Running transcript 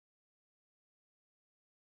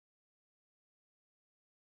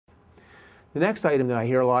The next item that I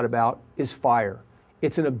hear a lot about is fire.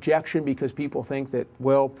 It's an objection because people think that,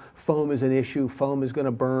 well, foam is an issue, foam is going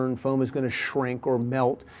to burn, foam is going to shrink or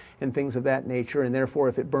melt and things of that nature, and therefore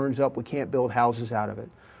if it burns up, we can't build houses out of it.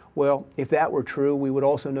 Well, if that were true, we would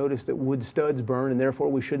also notice that wood studs burn, and therefore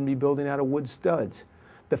we shouldn't be building out of wood studs.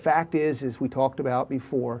 The fact is, as we talked about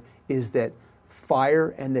before, is that fire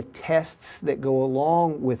and the tests that go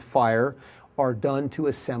along with fire are done to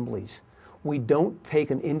assemblies. We don't take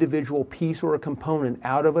an individual piece or a component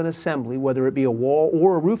out of an assembly, whether it be a wall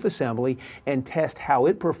or a roof assembly, and test how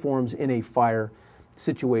it performs in a fire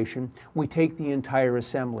situation. We take the entire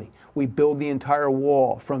assembly. We build the entire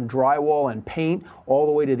wall from drywall and paint all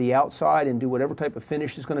the way to the outside and do whatever type of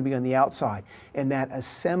finish is going to be on the outside. And that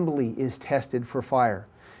assembly is tested for fire.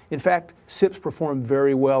 In fact, SIPs perform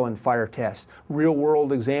very well in fire tests.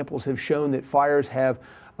 Real-world examples have shown that fires have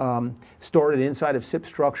started inside of SIP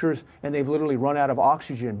structures, and they've literally run out of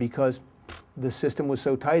oxygen because the system was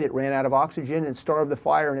so tight it ran out of oxygen and starved the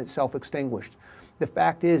fire, and it self-extinguished. The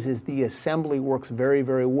fact is the assembly works very,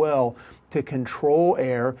 very well to control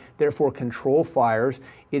air, therefore control fires.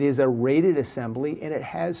 It is a rated assembly, and it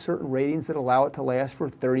has certain ratings that allow it to last for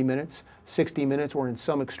 30 minutes, 60 minutes, or in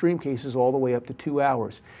some extreme cases all the way up to 2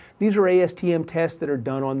 hours. These are ASTM tests that are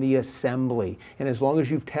done on the assembly, and as long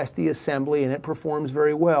as you've tested the assembly and it performs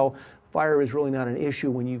very well, fire is really not an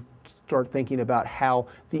issue when you start thinking about how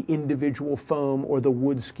the individual foam or the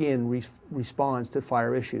wood skin responds to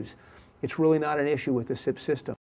fire issues. It's really not an issue with the SIP system.